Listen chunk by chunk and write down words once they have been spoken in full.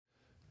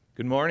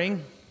Good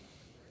morning.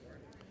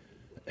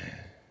 I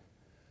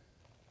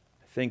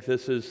think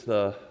this is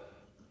the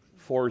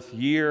fourth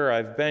year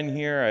I've been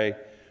here. I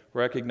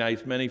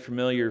recognize many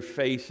familiar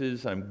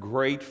faces. I'm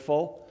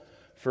grateful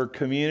for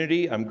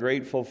community. I'm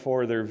grateful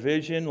for their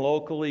vision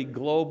locally,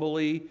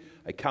 globally.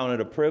 I count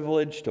it a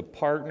privilege to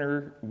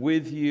partner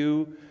with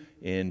you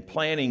in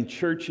planting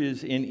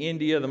churches in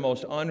India, the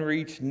most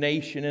unreached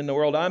nation in the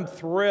world. I'm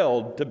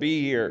thrilled to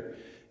be here.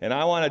 And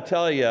I want to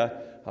tell you,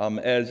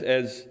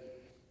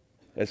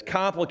 as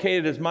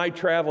complicated as my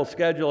travel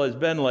schedule has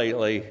been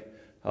lately,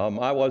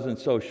 I wasn't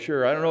so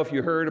sure. I don't know if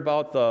you heard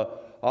about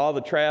all the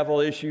travel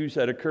issues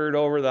that occurred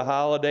over the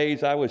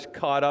holidays. I was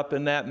caught up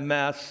in that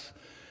mess,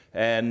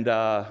 and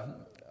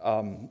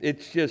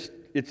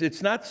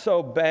it's not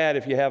so bad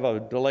if you have a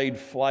delayed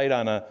flight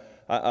on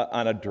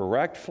a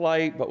direct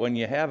flight, but when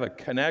you have a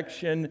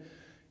connection,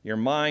 your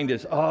mind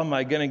is, oh, am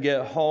I going to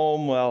get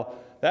home? Well,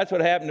 that's what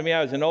happened to me.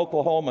 I was in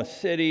Oklahoma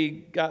City,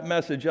 got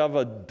message of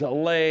a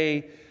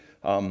delay.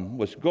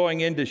 Was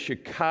going into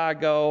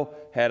Chicago,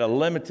 had a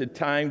limited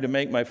time to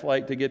make my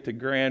flight to get to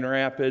Grand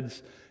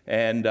Rapids,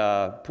 and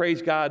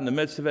praise God, in the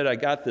midst of it, I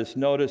got this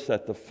notice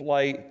that the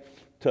flight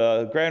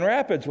to Grand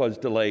Rapids was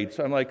delayed.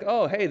 So I'm like,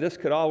 oh, hey, this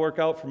could all work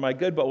out for my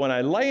good. But when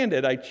I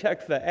landed, I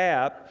checked the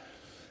app,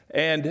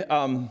 and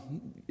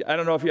I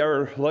don't know if you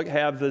ever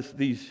have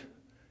these.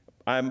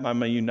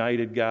 I'm a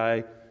United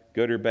guy,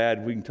 good or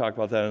bad. We can talk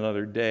about that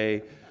another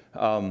day.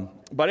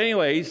 But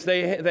anyways,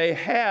 they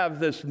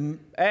have this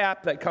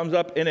app that comes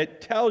up, and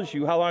it tells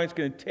you how long it's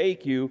going to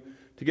take you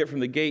to get from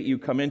the gate you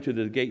come into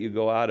to the gate you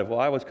go out of. Well,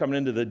 I was coming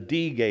into the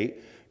D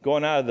gate,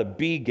 going out of the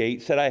B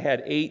gate, said I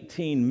had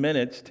 18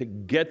 minutes to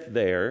get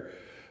there,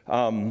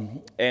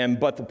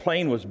 but the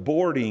plane was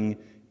boarding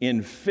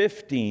in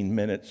 15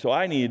 minutes, so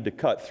I needed to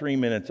cut 3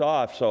 minutes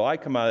off. So I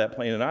come out of that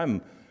plane, and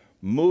I'm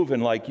moving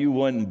like you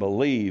wouldn't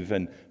believe.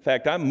 And in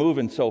fact, I'm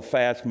moving so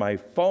fast, my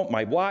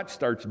watch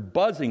starts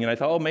buzzing, and I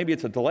thought, oh, maybe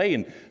it's a delay.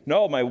 And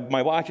no,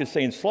 my watch is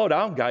saying, slow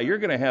down, guy, you're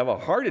going to have a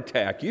heart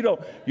attack. You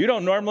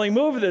don't normally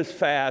move this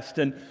fast.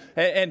 And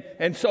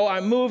so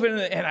I'm moving,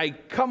 and I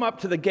come up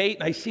to the gate,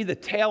 and I see the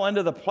tail end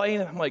of the plane,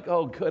 and I'm like,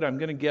 oh, good, I'm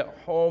going to get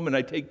home. And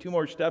I take 2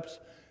 more steps,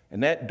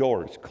 and that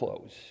door is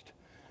closed.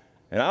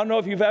 And I don't know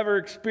if you've ever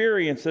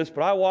experienced this,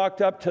 but I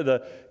walked up to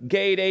the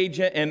gate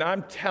agent, and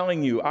I'm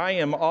telling you, I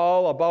am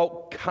all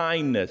about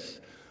kindness.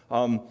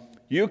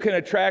 You can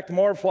attract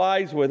more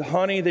flies with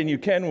honey than you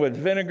can with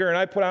vinegar. And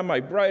I put on my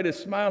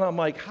brightest smile, and I'm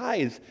like,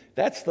 hi,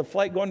 that's the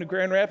flight going to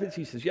Grand Rapids?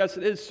 He says, yes,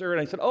 it is, sir. And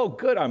I said, oh,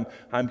 good,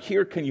 I'm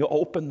here. Can you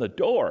open the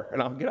door?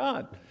 And I'll get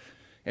on.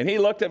 And he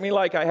looked at me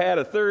like I had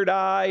a third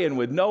eye, and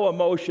with no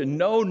emotion,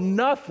 no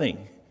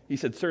nothing. He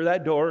said, sir,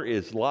 that door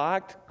is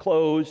locked,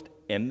 closed,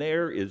 and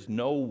there is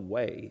no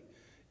way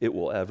it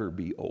will ever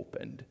be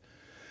opened.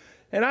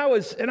 And I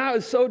was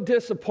so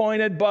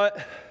disappointed,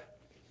 but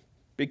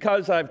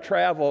because I've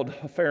traveled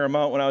a fair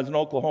amount, when I was in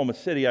Oklahoma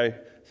City, I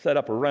set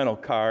up a rental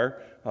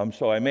car,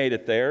 so I made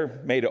it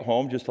there, made it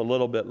home just a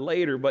little bit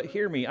later. But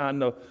hear me, on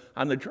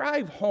the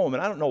drive home,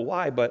 and I don't know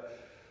why, but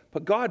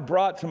God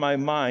brought to my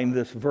mind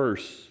this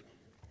verse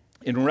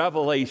in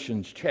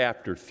Revelation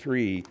chapter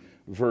 3,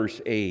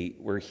 verse 8,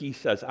 where he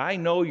says, I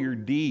know your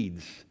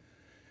deeds,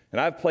 and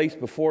I've placed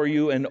before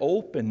you an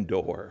open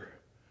door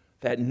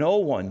that no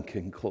one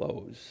can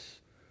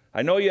close.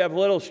 I know you have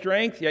little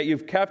strength, yet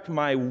you've kept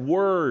my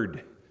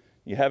word.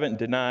 You haven't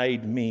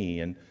denied me.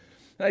 And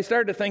I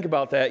started to think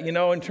about that. You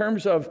know, in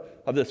terms of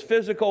this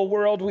physical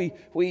world,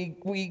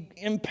 we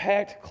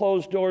impact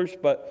closed doors,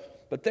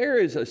 but there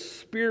is a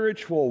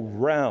spiritual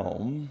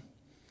realm.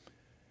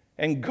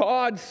 And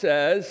God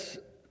says,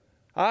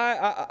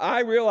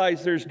 I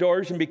realize there's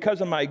doors, and because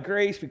of my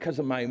grace, because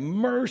of my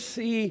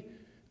mercy,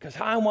 because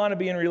I want to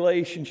be in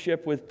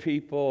relationship with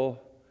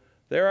people,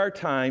 there are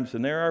times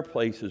and there are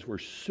places where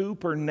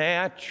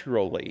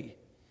supernaturally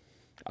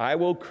I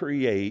will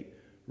create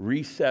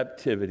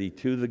receptivity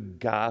to the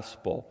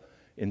gospel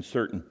in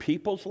certain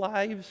people's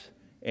lives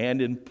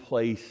and in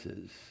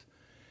places.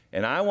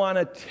 And I want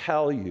to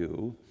tell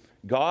you,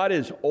 God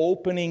is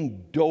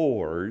opening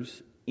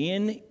doors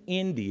in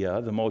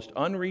India, the most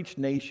unreached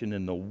nation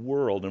in the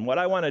world. And what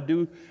I want to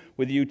do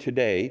with you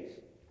today,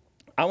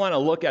 I want to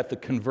look at the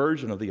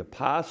conversion of the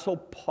Apostle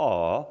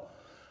Paul.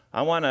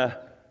 I want to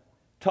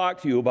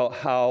talk to you about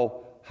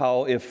how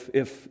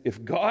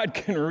if God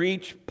can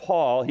reach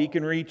Paul, he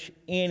can reach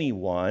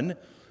anyone.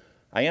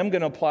 I am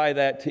going to apply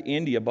that to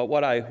India, but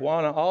what I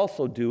want to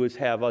also do is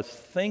have us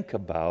think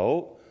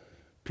about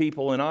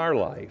people in our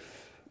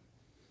life.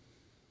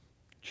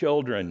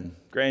 Children,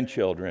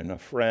 grandchildren, a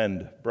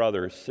friend,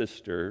 brother,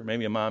 sister,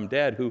 maybe a mom,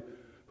 dad who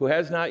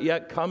has not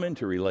yet come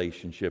into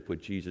relationship with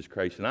Jesus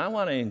Christ. And I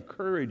want to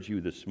encourage you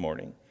this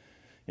morning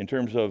in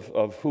terms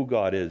of who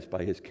God is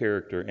by his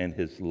character and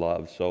his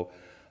love. So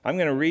I'm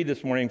going to read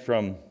this morning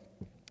from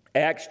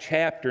Acts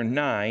chapter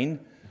 9.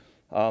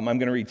 I'm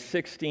going to read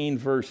 16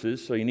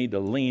 verses, so you need to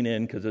lean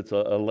in because it's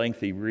a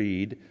lengthy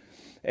read.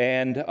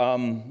 And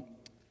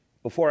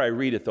before I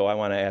read it, though, I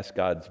want to ask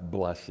God's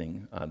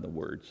blessing on the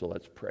word. So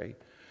let's pray.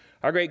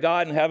 Our great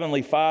God and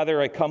Heavenly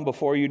Father, I come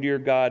before you, dear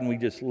God, and we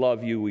just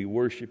love you. We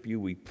worship you.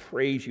 We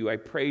praise you. I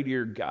pray,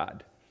 dear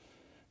God,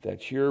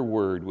 that your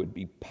word would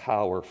be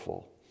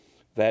powerful.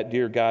 That,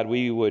 dear God,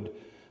 we would,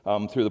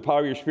 through the power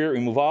of your Spirit,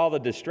 remove all the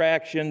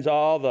distractions,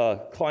 all the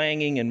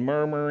clanging and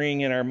murmuring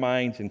in our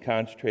minds, and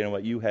concentrate on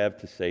what you have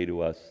to say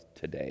to us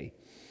today.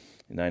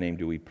 In thy name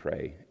do we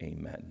pray.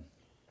 Amen.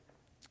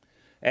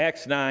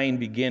 Acts 9,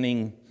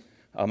 beginning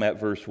at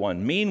verse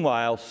 1.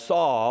 Meanwhile,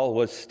 Saul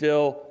was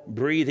still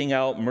breathing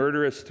out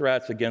murderous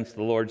threats against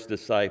the Lord's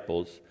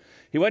disciples.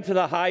 He went to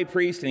the high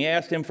priest and he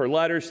asked him for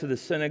letters to the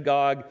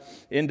synagogue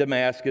in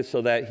Damascus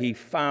so that he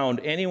found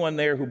anyone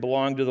there who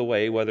belonged to the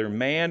way, whether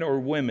man or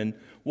woman,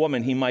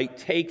 he might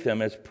take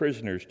them as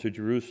prisoners to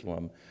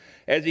Jerusalem.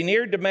 As he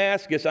neared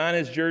Damascus on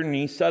his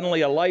journey,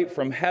 suddenly a light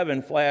from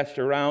heaven flashed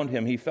around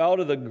him. He fell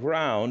to the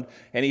ground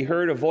and he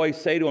heard a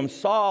voice say to him,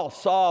 "Saul,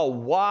 Saul,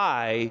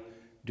 why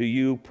do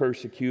you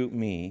persecute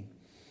me?"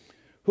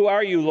 "Who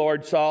are you,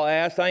 Lord?" Saul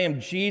asked. "I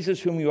am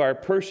Jesus whom you are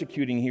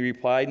persecuting," he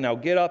replied. "Now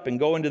get up and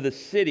go into the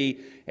city,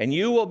 and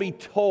you will be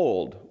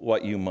told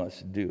what you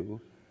must do."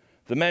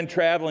 The men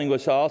traveling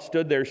with Saul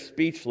stood there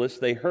speechless.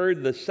 They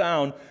heard the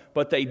sound,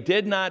 but they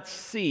did not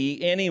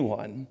see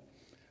anyone.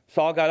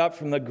 Saul got up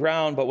from the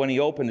ground, but when he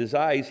opened his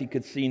eyes, he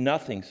could see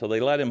nothing. So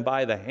they led him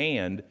by the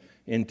hand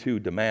into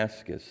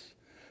Damascus.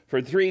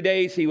 For 3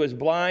 days he was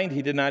blind.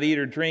 He did not eat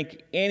or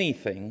drink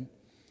anything.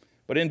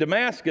 But in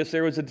Damascus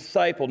there was a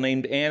disciple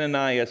named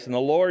Ananias, and the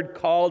Lord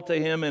called to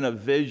him in a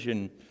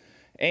vision.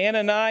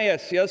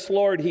 "Ananias." "Yes,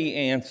 Lord," he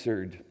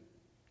answered.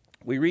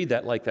 We read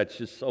that like that's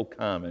just so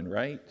common,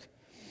 right?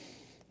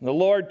 And the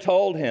Lord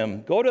told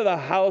him, "Go to the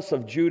house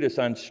of Judas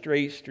on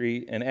Straight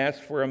Street and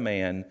ask for a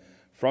man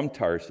from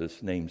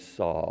Tarsus named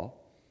Saul,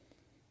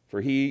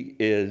 for he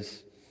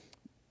is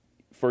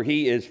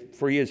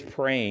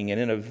praying, and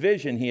in a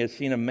vision he has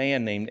seen a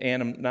man named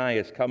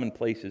Ananias come and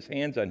place his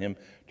hands on him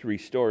to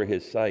restore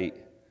his sight."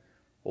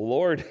 "Well,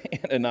 Lord,"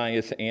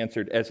 Ananias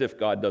answered, as if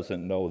God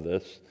doesn't know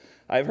this,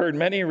 "I've heard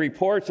many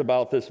reports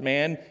about this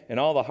man and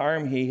all the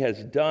harm he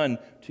has done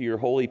to your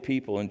holy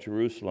people in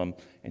Jerusalem,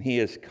 and he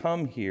has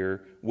come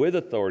here with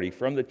authority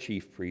from the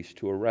chief priest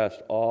to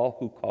arrest all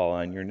who call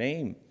on your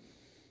name."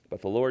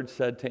 But the Lord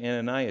said to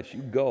Ananias,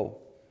 "You go.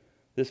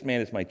 This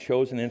man is my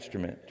chosen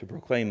instrument to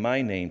proclaim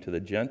my name to the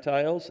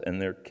Gentiles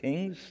and their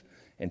kings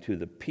and to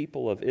the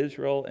people of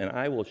Israel, and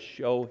I will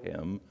show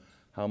him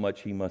how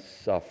much he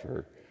must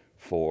suffer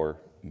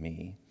for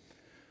me."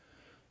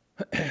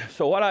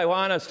 So what I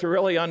want us to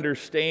really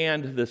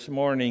understand this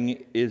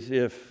morning is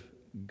if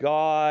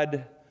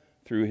God,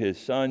 through his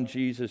Son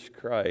Jesus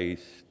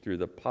Christ, through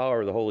the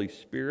power of the Holy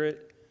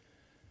Spirit,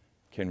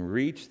 can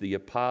reach the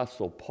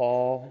Apostle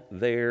Paul,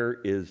 there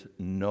is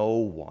no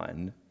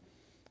one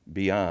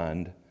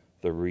beyond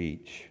the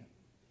reach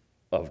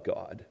of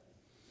God.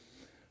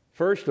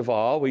 First of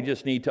all, we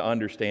just need to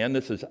understand,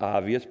 this is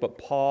obvious, but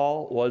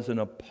Paul was an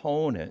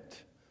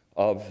opponent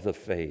of the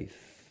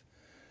faith.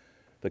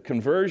 The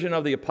conversion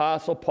of the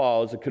Apostle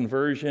Paul is a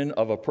conversion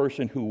of a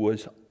person who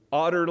was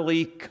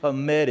utterly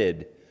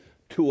committed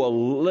to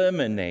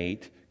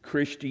eliminate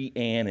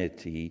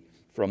Christianity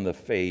from the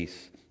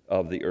face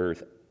of the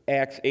earth.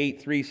 Acts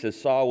 8:3 says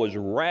Saul was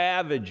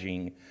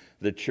ravaging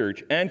the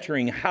church,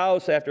 entering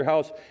house after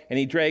house, and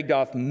he dragged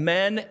off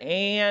men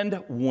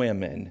and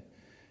women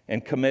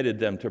and committed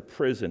them to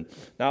prison.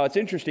 Now, it's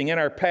interesting, in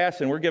our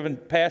passage, we're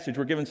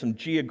given some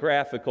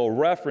geographical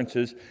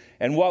references,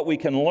 and what we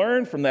can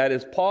learn from that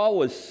is Paul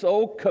was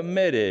so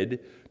committed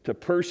to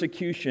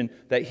persecution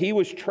that he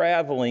was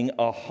traveling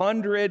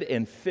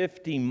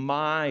 150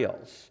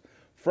 miles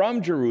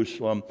from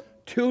Jerusalem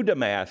to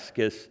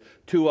Damascus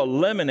to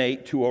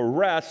eliminate, to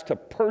arrest, to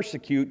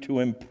persecute, to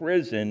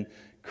imprison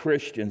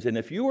Christians. And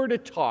if you were to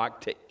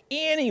talk to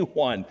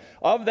anyone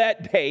of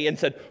that day and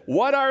said,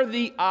 what are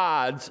the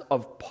odds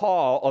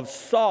of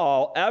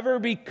Saul ever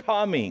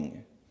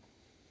becoming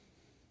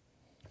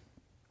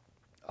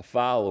a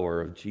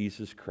follower of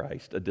Jesus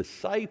Christ, a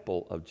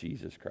disciple of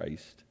Jesus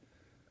Christ,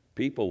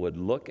 people would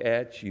look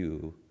at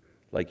you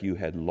like you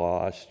had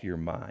lost your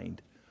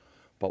mind.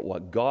 But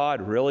what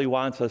God really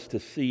wants us to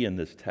see in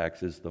this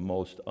text is the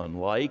most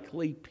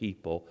unlikely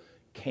people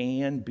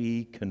can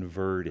be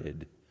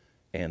converted,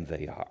 and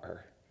they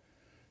are.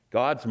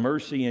 God's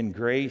mercy and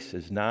grace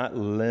is not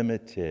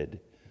limited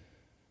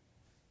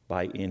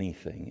by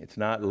anything. It's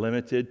not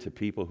limited to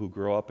people who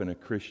grow up in a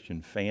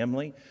Christian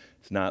family.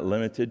 It's not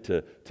limited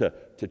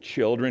to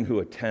children who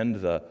attend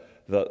the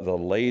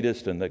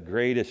latest and the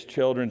greatest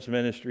children's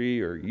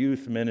ministry or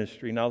youth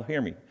ministry. Now,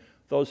 hear me.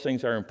 Those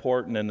things are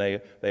important and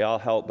they all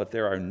help, but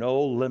there are no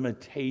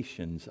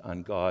limitations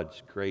on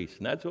God's grace.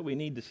 And that's what we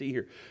need to see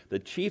here. The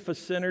chief of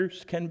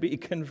sinners can be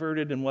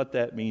converted, and what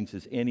that means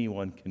is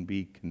anyone can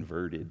be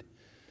converted.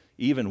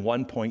 Even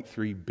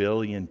 1.3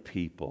 billion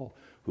people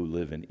who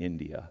live in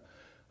India.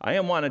 I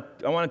want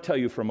to tell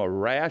you from a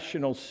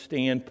rational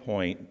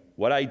standpoint,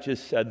 what I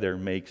just said there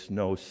makes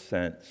no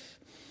sense.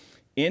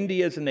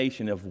 India is a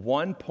nation of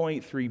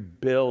 1.3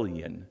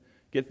 billion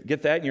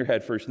Get that in your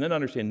head first, and then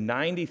understand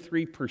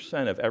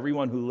 93% of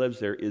everyone who lives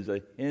there is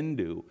a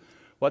Hindu.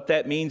 What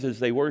that means is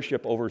they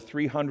worship over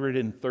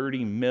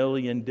 330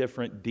 million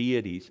different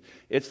deities.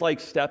 It's like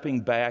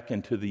stepping back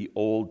into the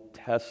Old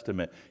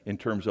Testament in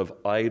terms of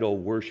idol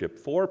worship.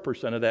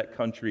 4% of that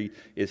country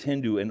is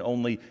Hindu, and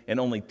only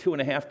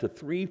 2.5% to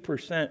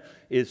 3%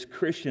 is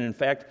Christian. In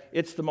fact,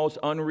 it's the most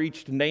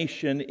unreached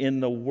nation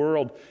in the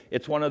world.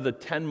 It's one of the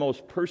 10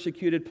 most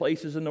persecuted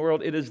places in the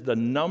world. It is the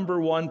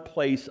number one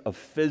place of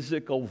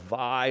physical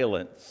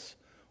violence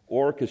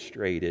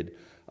orchestrated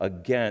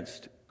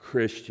against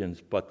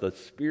Christians, but the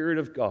Spirit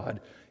of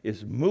God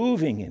is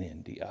moving in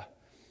India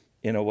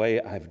in a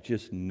way I've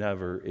just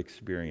never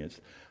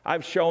experienced.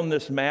 I've shown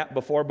this map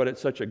before, but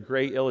it's such a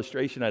great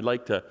illustration. I'd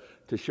like to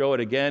show it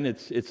again.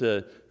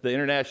 The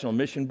International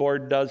Mission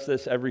Board does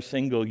this every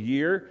single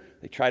year.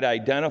 They try to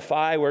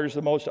identify where's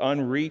the most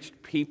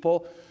unreached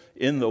people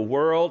in the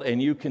world,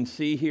 and you can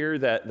see here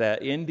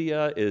that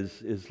India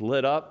is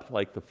lit up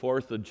like the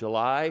 4th of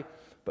July.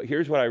 But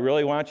here's what I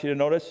really want you to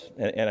notice,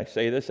 and I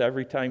say this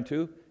every time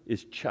too,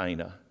 is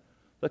China.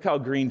 Look how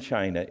green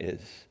China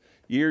is.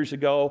 Years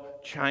ago,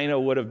 China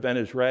would have been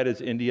as red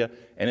as India,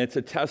 and it's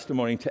a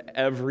testimony to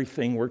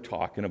everything we're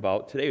talking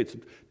about today. It's a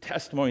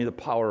testimony to the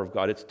power of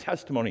God. It's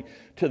testimony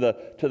to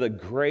the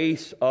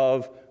grace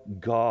of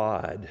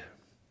God.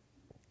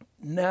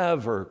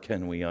 Never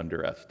can we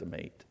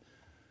underestimate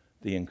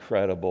the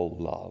incredible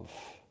love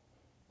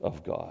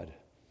of God.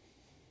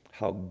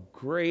 How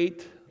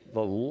great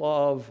the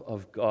love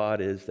of God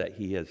is that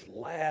He has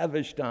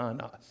lavished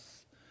on us,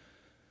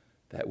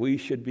 that we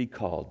should be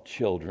called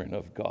children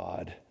of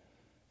God,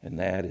 and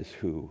that is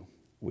who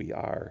we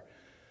are.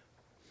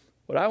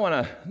 What I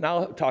want to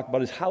now talk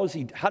about is how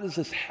does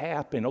this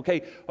happen?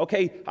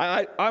 Okay,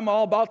 I'm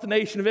all about the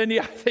nation of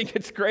India. I think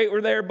it's great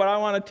we're there, but I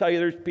want to tell you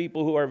there's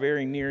people who are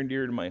very near and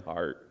dear to my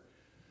heart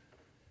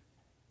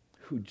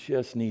who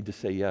just need to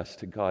say yes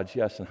to God's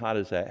yes. And how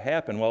does that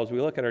happen? Well, as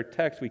we look at our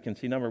text, we can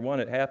see, number one,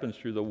 it happens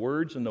through the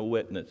words and the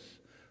witness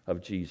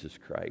of Jesus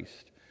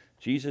Christ.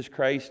 Jesus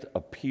Christ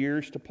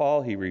appears to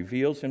Paul. He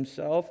reveals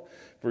himself.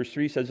 Verse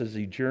 3 says, as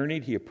he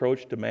journeyed, he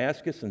approached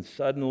Damascus, and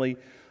suddenly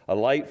a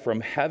light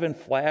from heaven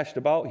flashed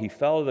about. He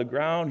fell to the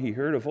ground. He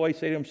heard a voice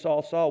say to him,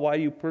 Saul, Saul, why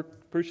do you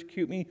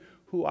persecute me?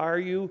 Who are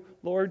you,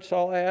 Lord?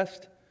 Saul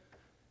asked.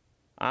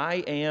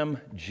 I am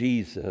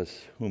Jesus,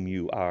 whom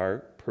you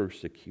are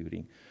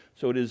persecuting.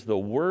 So it is the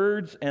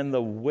words and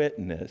the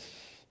witness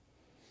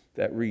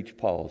that reach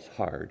Paul's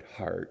hard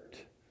heart.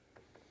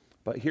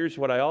 But here's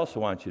what I also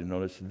want you to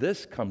notice.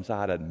 This comes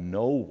out of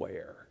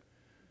nowhere.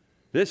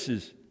 This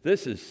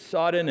is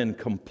sudden and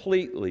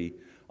completely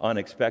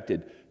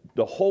unexpected.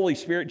 The Holy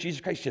Spirit,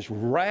 Jesus Christ, just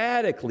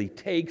radically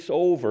takes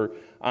over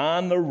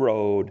on the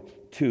road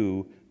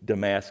to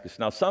Damascus.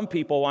 Now, some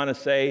people want to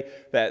say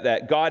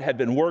that God had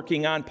been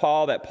working on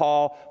Paul, that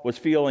Paul was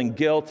feeling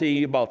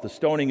guilty about the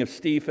stoning of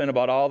Stephen,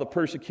 about all the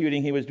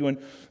persecuting he was doing,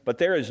 but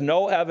there is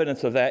no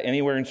evidence of that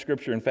anywhere in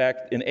Scripture. In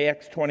fact, in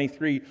Acts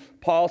 23,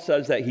 Paul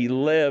says that he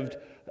lived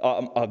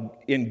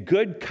in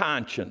good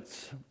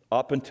conscience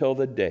up until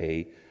the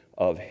day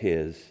of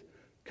his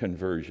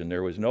conversion.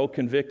 There was no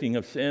convicting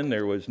of sin.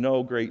 There was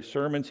no great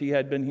sermons he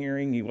had been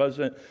hearing. He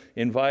wasn't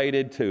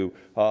invited to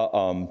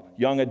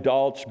young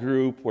adults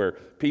group where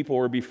people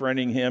were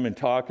befriending him and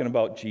talking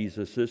about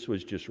Jesus. This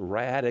was just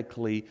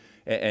radically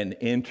an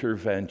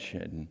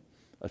intervention,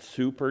 a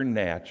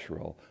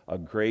supernatural, a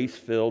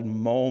grace-filled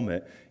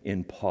moment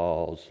in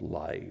Paul's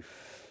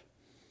life.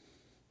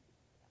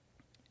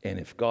 And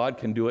if God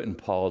can do it in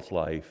Paul's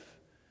life,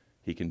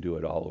 He can do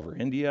it all over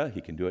India.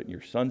 He can do it in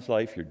your son's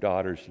life, your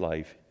daughter's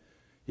life.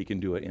 He can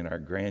do it in our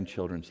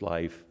grandchildren's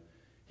life.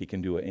 He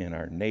can do it in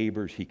our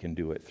neighbors. He can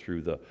do it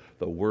through the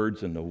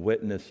words and the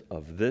witness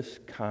of this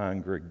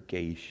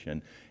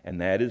congregation.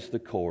 And that is the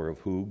core of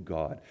who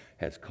God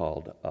has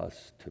called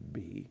us to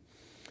be.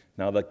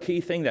 Now, the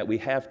key thing that we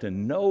have to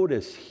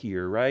notice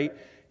here, right,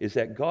 is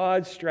that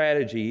God's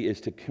strategy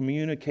is to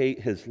communicate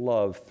His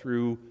love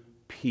through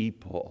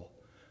people.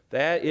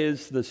 That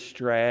is the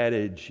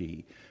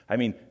strategy. I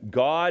mean,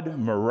 God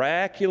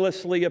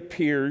miraculously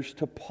appears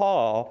to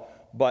Paul,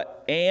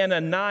 but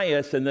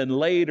Ananias and then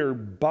later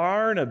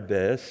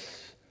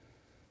Barnabas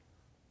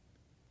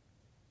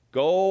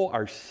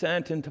are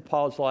sent into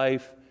Paul's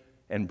life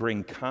and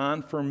bring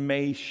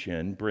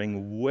confirmation,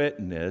 bring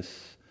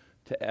witness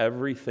to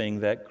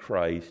everything that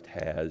Christ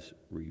has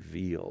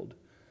revealed.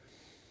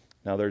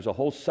 Now, there's a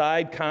whole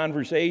side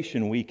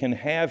conversation we can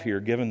have here,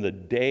 given the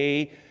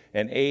day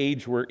and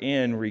age we're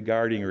in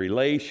regarding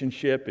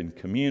relationship and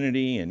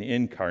community and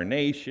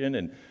incarnation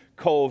and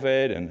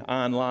COVID and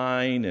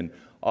online and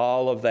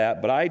all of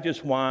that. But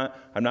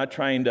I'm not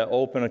trying to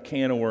open a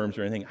can of worms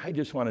or anything. I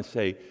just want to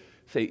say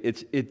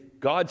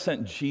God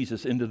sent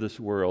Jesus into this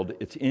world.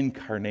 It's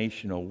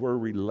incarnational. We're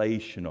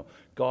relational.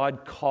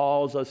 God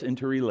calls us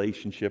into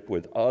relationship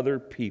with other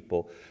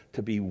people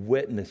to be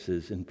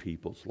witnesses in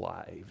people's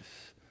lives.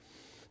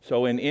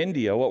 So in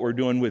India, what we're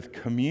doing with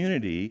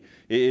community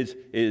is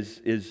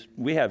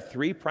we have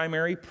 3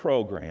 primary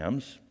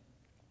programs.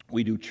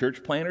 We do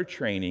church planner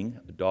training,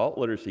 adult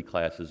literacy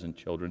classes, and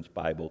children's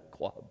Bible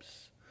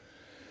clubs.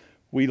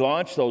 We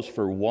launch those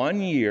for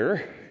 1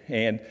 year,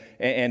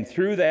 and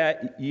through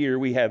that year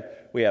we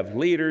have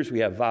leaders, we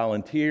have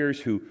volunteers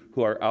who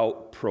are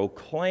out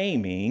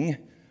proclaiming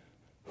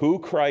who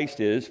Christ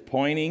is,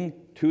 pointing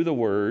to the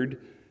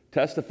Word,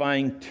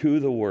 testifying to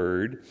the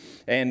Word.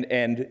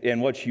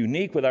 And what's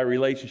unique with our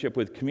relationship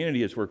with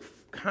community is we're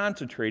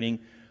concentrating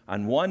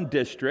on one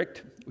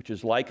district, which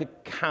is like a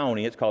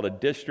county. It's called a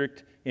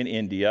district in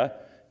India.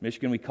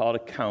 Michigan, we call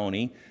it a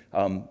county.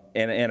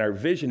 And our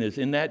vision is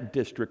in that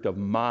district of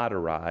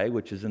Madurai,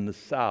 which is in the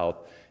south,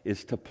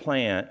 is to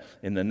plant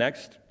in the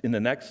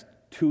next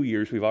 2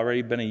 years, we've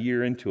already been a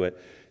year into it,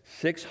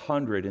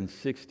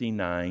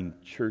 669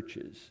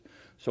 churches.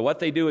 So what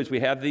they do is we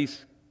have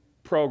these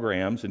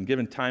programs, and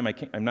given time,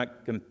 I'm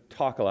not going to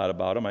talk a lot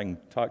about them. I can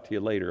talk to you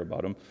later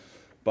about them.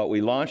 But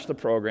we launch the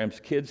programs.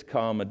 Kids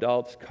come,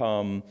 adults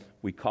come.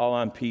 We call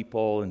on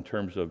people in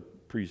terms of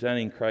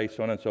presenting Christ,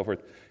 so on and so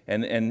forth.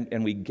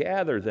 And we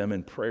gather them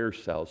in prayer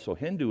cells. So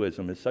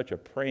Hinduism is such a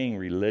praying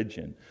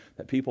religion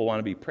that people want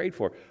to be prayed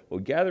for. We'll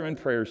gather in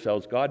prayer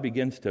cells. God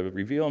begins to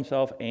reveal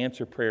himself,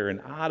 answer prayer, and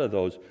out of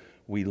those,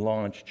 we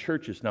launch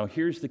churches. Now,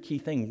 here's the key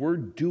thing. We're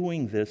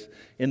doing this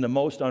in the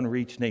most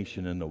unreached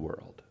nation in the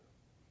world.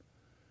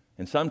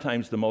 And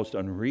sometimes the most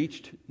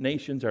unreached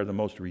nations are the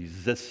most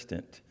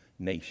resistant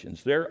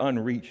nations. They're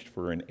unreached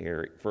for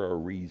a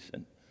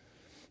reason.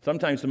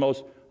 Sometimes the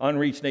most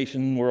unreached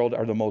nations in the world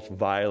are the most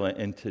violent.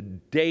 And to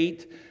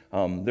date,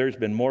 there's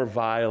been more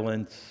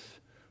violence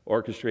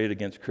orchestrated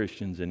against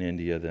Christians in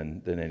India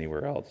than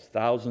anywhere else.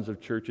 Thousands of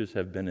churches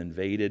have been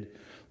invaded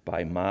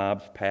by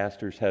mobs.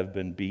 Pastors have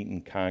been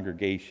beaten.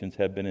 Congregations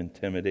have been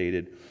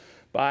intimidated.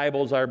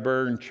 Bibles are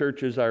burned.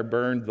 Churches are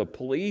burned. The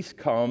police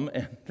come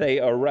and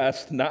they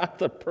arrest not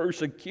the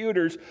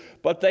persecutors,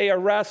 but they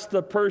arrest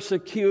the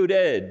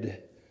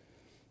persecuted.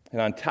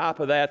 And on top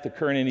of that, the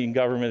current Indian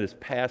government is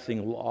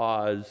passing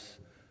laws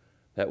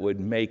that would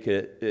make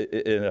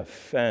it an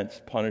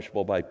offense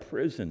punishable by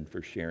prison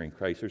for sharing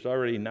Christ. There's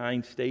already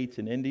 9 states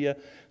in India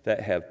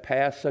that have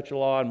passed such a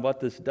law, and what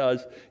this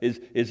does is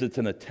it's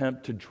an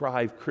attempt to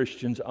drive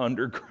Christians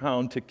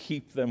underground, to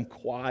keep them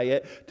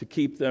quiet, to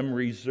keep them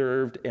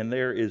reserved, and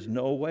there is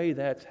no way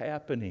that's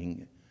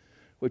happening,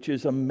 which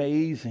is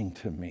amazing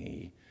to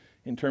me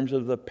in terms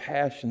of the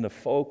passion, the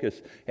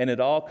focus, and it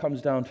all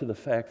comes down to the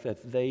fact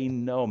that they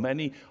know,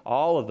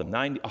 all of them,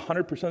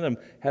 100% of them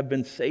have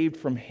been saved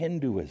from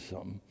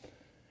Hinduism,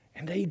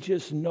 and they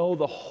just know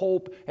the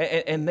hope,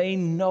 and they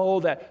know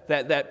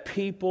that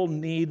people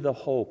need the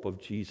hope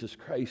of Jesus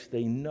Christ.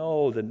 They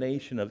know the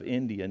nation of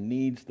India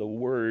needs the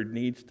Word,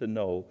 needs to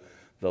know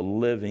the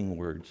living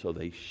Word, so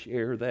they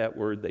share that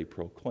Word, they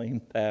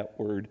proclaim that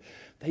Word,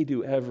 they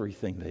do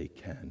everything they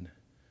can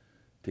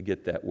to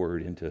get that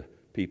Word into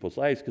people's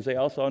lives, because they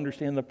also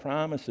understand the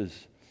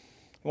promises.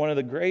 One of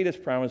the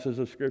greatest promises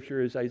of Scripture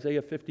is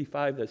Isaiah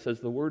 55 that says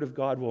the Word of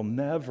God will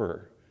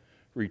never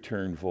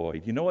return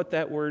void. You know what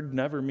that word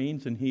never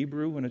means in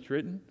Hebrew when it's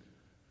written?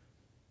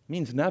 It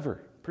means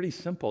never. Pretty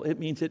simple. It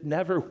means it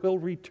never will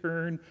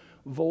return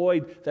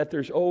void, that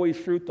there's always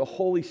fruit. The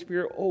Holy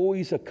Spirit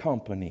always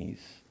accompanies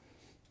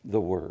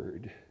the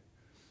Word.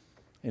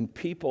 And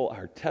people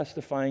are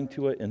testifying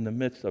to it in the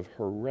midst of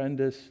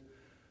horrendous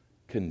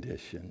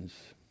conditions.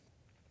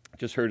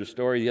 Just heard a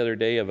story the other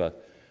day of a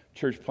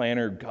church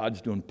planner.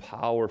 God's doing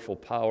powerful,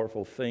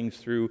 powerful things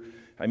through.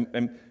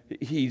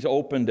 He's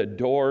opened a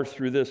door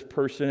through this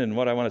person, and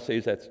what I want to say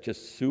is that's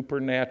just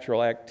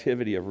supernatural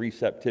activity of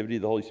receptivity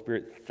of the Holy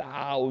Spirit.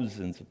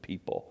 Thousands of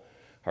people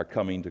are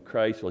coming to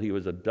Christ. Well, he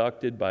was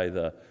abducted by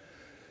the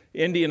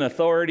Indian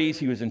authorities.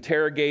 He was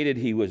interrogated.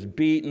 He was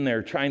beaten.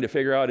 They're trying to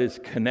figure out his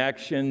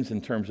connections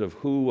in terms of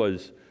who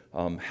was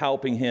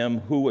helping him,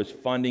 who was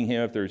funding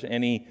him, if there's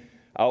any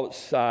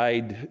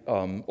outside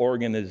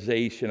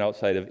organization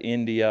outside of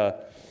India,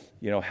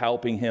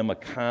 helping him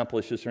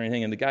accomplish this or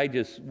anything. And the guy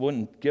just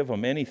wouldn't give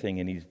him anything.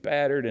 And he's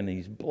battered and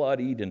he's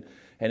bloodied. And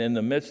in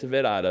the midst of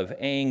it, out of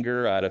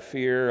anger, out of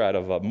fear, out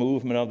of a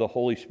movement of the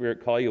Holy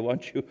Spirit, call you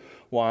what you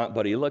want.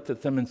 But he looked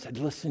at them and said,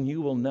 listen,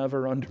 you will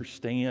never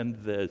understand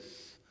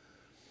this.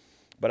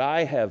 But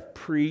I have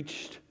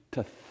preached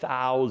to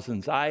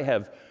thousands. I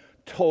have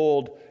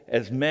told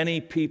as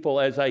many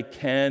people as I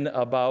can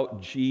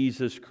about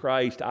Jesus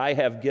Christ. I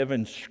have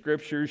given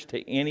scriptures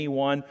to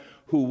anyone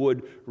who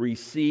would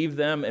receive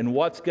them. And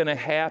what's going to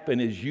happen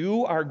is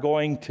you are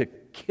going to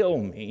kill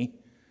me,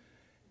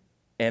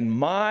 and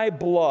my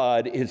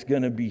blood is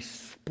going to be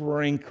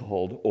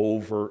sprinkled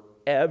over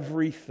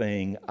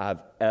everything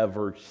I've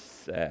ever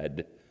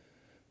said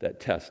that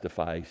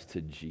testifies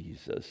to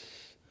Jesus.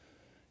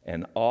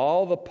 And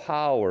all the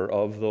power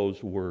of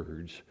those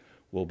words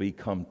will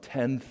become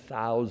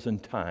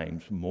 10,000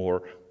 times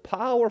more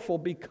powerful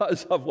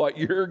because of what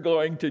you're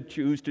going to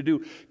choose to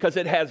do. Because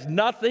it has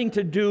nothing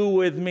to do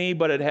with me,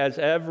 but it has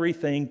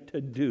everything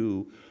to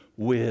do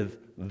with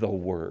the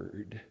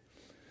Word.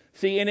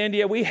 See, in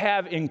India, we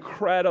have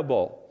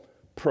incredible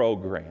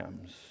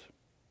programs.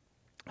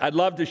 I'd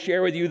love to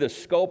share with you the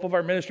scope of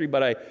our ministry,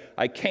 but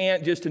I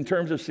can't, just in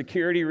terms of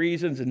security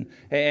reasons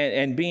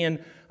and being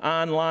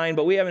online.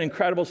 But we have an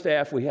incredible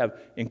staff. We have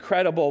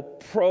incredible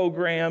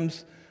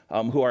programs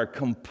who are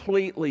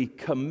completely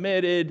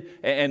committed,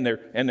 and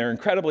they're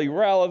incredibly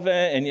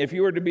relevant. And if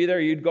you were to be there,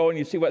 you'd go and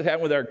you'd see what's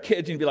happening with our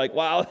kids, and you'd be like,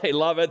 wow, they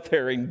love it.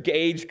 They're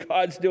engaged.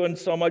 God's doing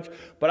so much.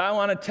 But I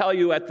want to tell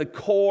you, at the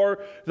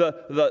core,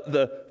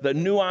 the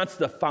nuance,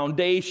 the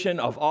foundation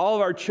of all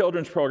of our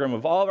children's program,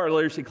 of all of our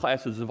literacy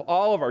classes, of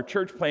all of our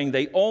church planning,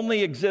 they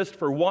only exist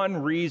for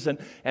one reason,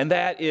 and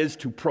that is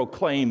to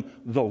proclaim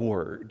the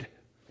Word.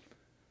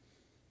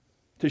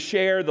 To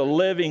share the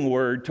living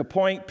Word, to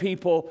point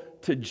people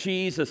to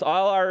Jesus.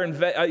 All our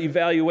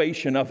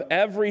evaluation of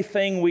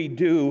everything we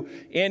do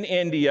in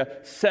India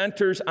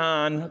centers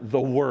on the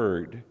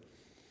Word.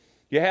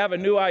 You have a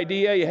new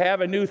idea, you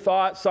have a new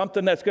thought,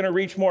 something that's going to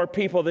reach more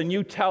people, then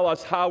you tell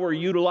us how we're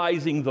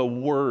utilizing the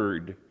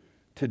Word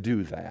to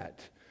do that.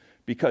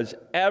 Because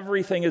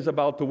everything is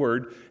about the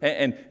Word,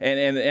 and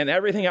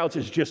everything else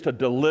is just a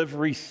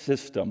delivery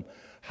system.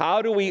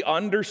 How do we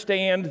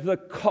understand the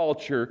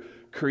culture,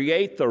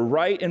 create the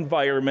right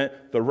environment,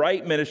 the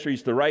right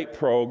ministries, the right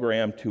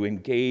program to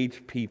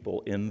engage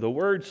people in the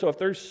Word? So if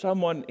there's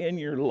someone in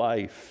your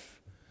life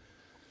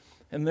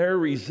and they're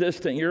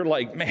resistant, you're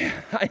like, man,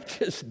 I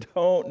just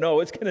don't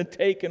know. It's going to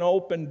take an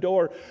open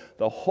door.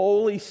 The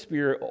Holy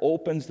Spirit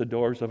opens the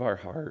doors of our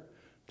heart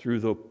through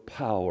the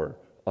power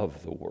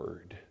of the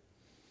Word,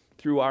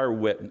 through our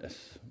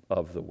witness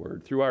of the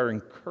Word, through our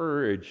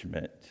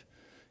encouragement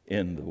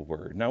in the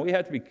Word. Now, we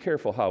have to be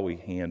careful how we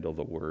handle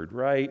the Word,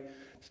 right?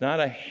 It's not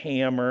a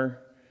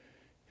hammer.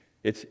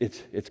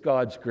 It's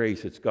God's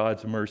grace. It's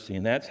God's mercy.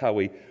 And that's how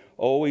we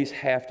always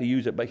have to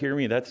use it. But hear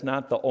me, that's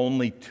not the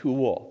only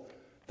tool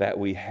that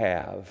we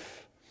have.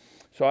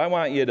 So I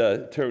want you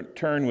to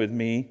turn with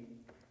me,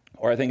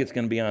 or I think it's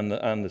going to be on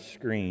the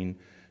screen,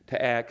 to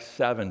Acts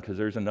 7, because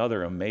there's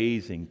another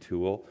amazing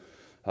tool.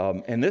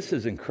 And this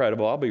is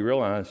incredible. I'll be real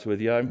honest with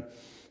you. I'm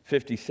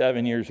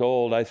 57 years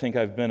old. I think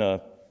I've been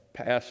a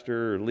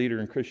pastor or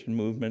leader in Christian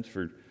movements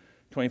for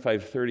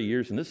 25, 30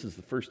 years, and this is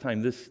the first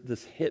time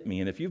this hit me.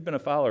 And if you've been a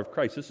follower of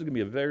Christ, this is going to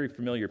be a very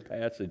familiar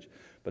passage,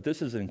 but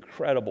this is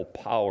incredible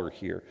power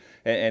here.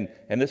 And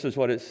this is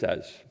what it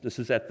says. This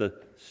is at the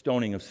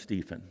stoning of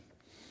Stephen.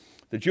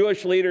 The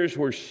Jewish leaders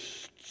were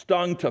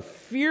stung to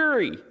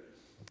fury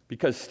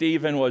because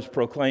Stephen was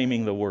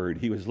proclaiming the Word.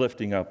 He was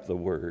lifting up the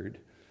Word.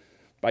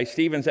 By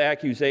Stephen's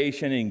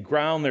accusation, and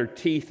ground their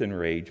teeth in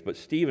rage. But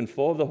Stephen,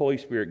 full of the Holy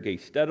Spirit,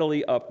 gazed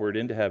steadily upward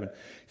into heaven,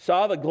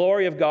 saw the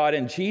glory of God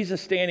and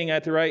Jesus standing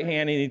at the right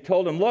hand, and he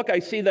told him, look, I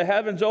see the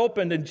heavens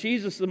opened and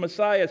Jesus the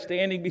Messiah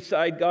standing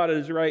beside God at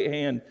his right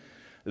hand.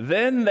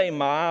 Then they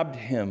mobbed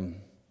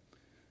him,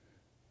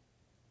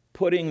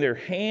 putting their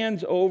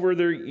hands over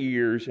their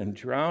ears and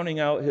drowning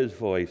out his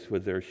voice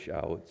with their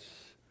shouts.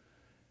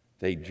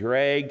 They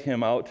dragged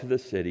him out to the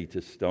city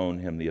to stone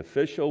him. The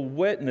official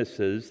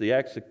witnesses, the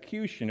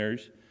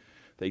executioners,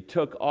 they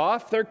took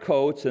off their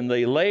coats and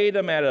they laid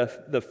them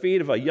at the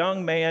feet of a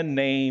young man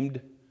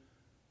named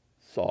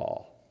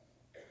Saul.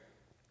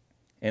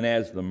 And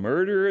as the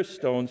murderous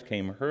stones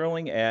came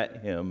hurling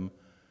at him,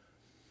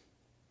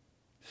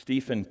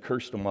 Stephen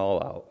cursed them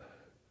all out.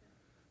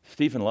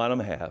 Stephen let them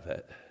have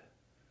it.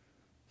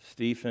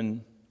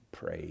 Stephen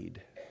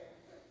prayed,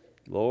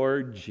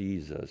 Lord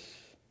Jesus,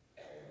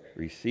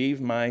 receive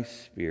my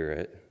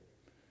spirit.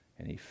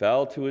 And he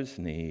fell to his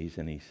knees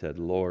and he said,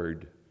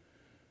 Lord,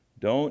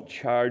 don't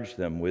charge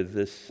them with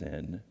this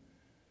sin.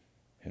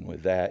 And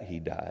with that, he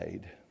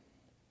died.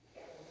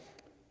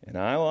 And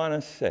I want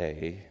to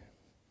say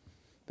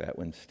that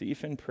when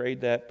Stephen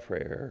prayed that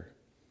prayer,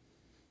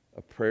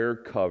 a prayer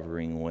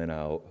covering went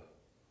out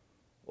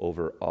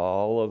over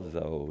all of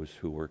those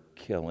who were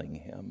killing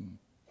him.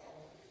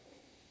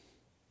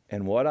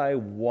 And what I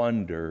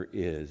wonder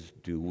is,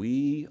 do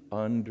we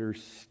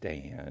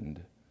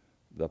understand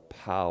the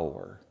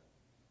power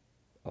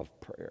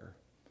of prayer?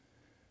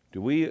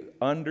 Do we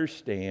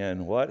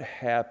understand what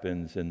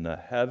happens in the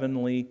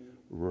heavenly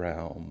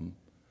realm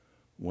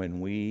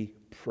when we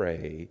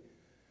pray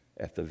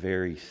at the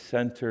very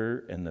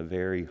center and the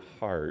very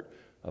heart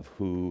of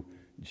who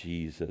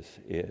Jesus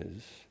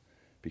is?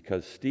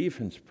 Because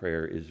Stephen's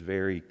prayer is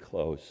very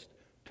close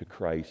to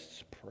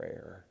Christ's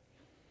prayer.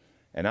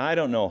 And I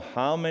don't know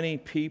how many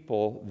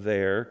people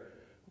there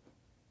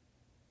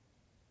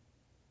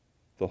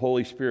the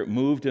Holy Spirit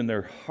moved in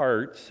their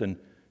hearts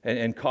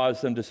and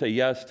caused them to say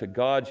yes to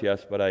God's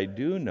yes, but I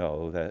do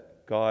know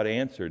that God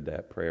answered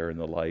that prayer in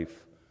the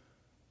life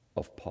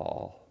of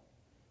Paul.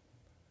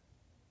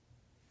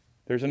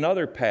 There's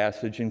another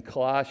passage in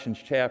Colossians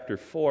chapter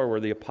 4 where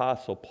the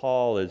Apostle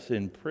Paul is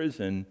in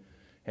prison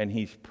and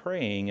he's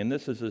praying, and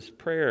this is his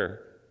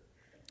prayer.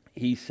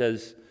 He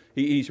says,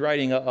 he's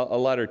writing a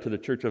letter to the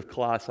church of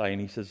Colossae,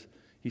 and he says,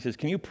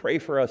 can you pray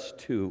for us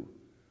too?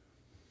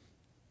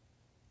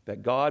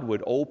 That God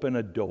would open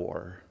a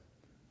door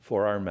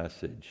for our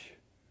message,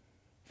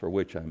 for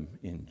which I'm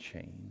in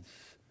chains.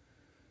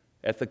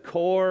 At the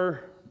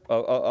core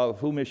of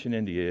who Mission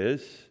India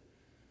is,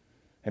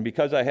 And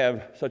because I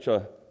have such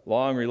a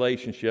long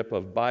relationship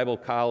of Bible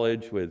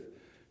college with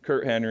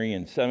Kurt Henry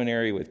and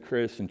seminary with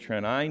Chris and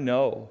Trent, I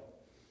know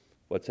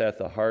what's at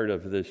the heart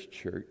of this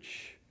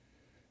church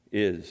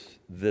is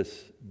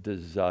this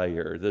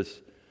desire,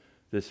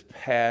 this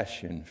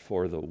passion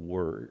for the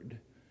Word,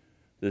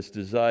 this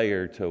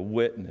desire to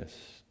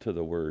witness to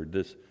the Word,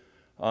 this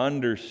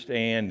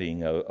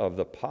understanding of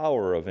the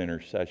power of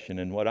intercession.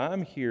 And what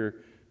I'm here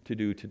to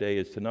do today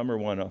is to, number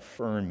one,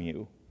 affirm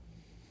you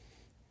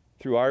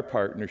through our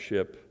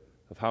partnership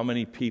of how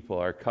many people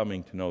are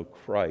coming to know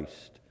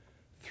Christ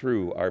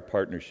through our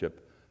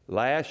partnership.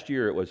 Last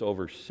year it was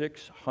over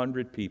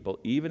 600 people,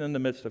 even in the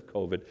midst of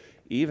COVID,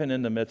 even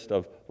in the midst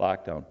of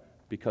lockdown,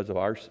 because of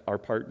our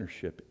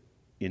partnership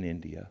in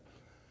India.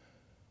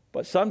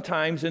 But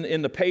sometimes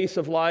in the pace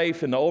of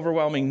life and the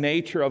overwhelming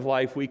nature of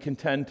life, we can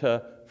tend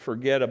to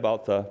forget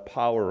about the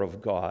power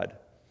of God,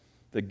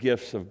 the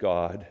gifts of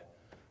God.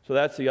 So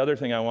that's the other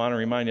thing I want to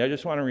remind you. I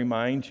just want to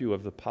remind you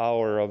of the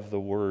power of the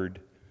Word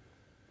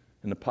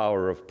and the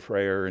power of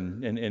prayer.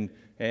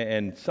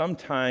 And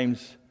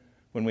sometimes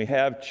when we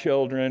have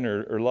children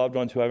or loved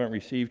ones who haven't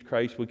received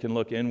Christ, we can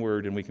look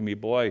inward and we can be,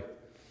 boy,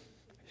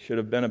 should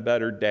have been a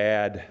better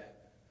dad.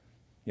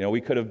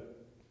 We could have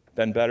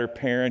been better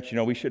parents.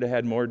 We should have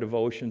had more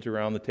devotions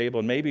around the table.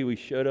 And maybe we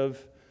should have.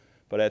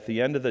 But at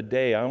the end of the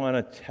day, I want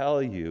to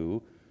tell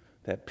you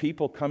that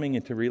people coming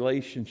into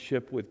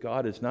relationship with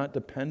God is not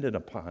dependent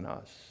upon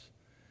us.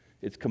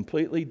 It's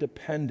completely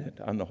dependent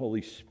on the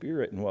Holy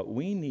Spirit. And what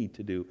we need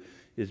to do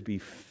is be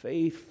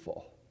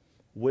faithful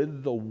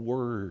with the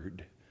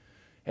Word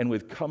and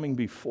with coming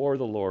before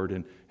the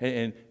Lord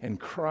and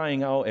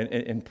crying out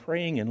and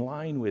praying in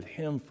line with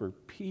Him for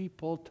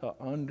people to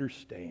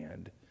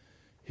understand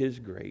His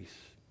grace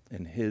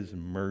and His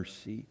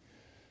mercy.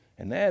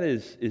 And that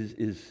is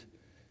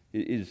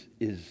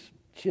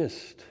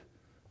just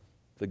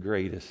the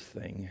greatest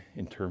thing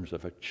in terms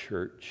of a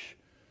church,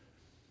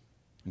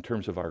 in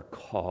terms of our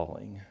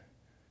calling,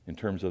 in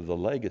terms of the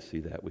legacy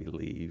that we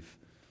leave.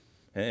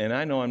 And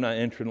I know I'm not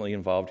intimately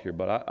involved here,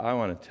 but I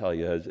want to tell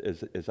you,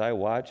 as I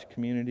watch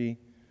community,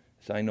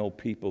 as I know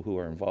people who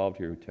are involved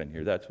here who attend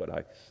here, that's what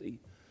I see.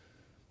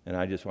 And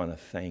I just want to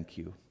thank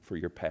you for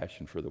your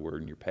passion for the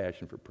Word and your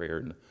passion for prayer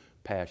and the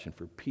passion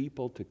for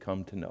people to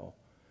come to know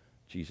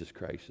Jesus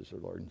Christ as their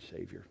Lord and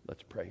Savior.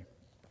 Let's pray.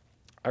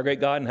 Our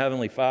great God and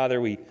Heavenly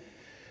Father, we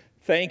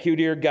thank you,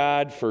 dear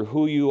God, for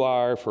who you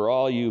are, for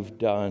all you've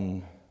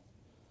done,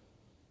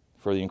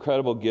 for the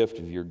incredible gift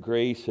of your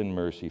grace and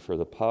mercy, for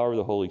the power of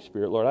the Holy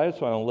Spirit. Lord, I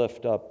just want to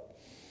lift up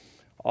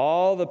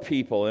all the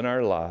people in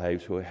our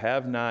lives who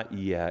have not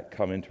yet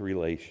come into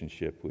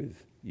relationship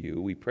with you.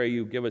 We pray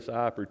you give us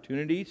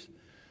opportunities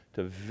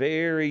to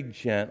very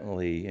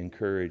gently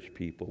encourage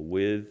people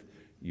with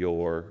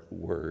your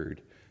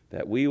word,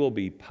 that we will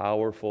be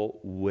powerful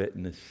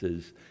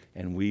witnesses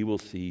and we will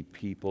see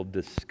people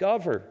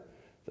discover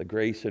the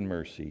grace and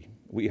mercy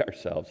we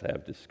ourselves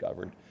have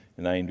discovered.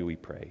 In thy name do we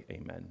pray.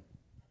 Amen.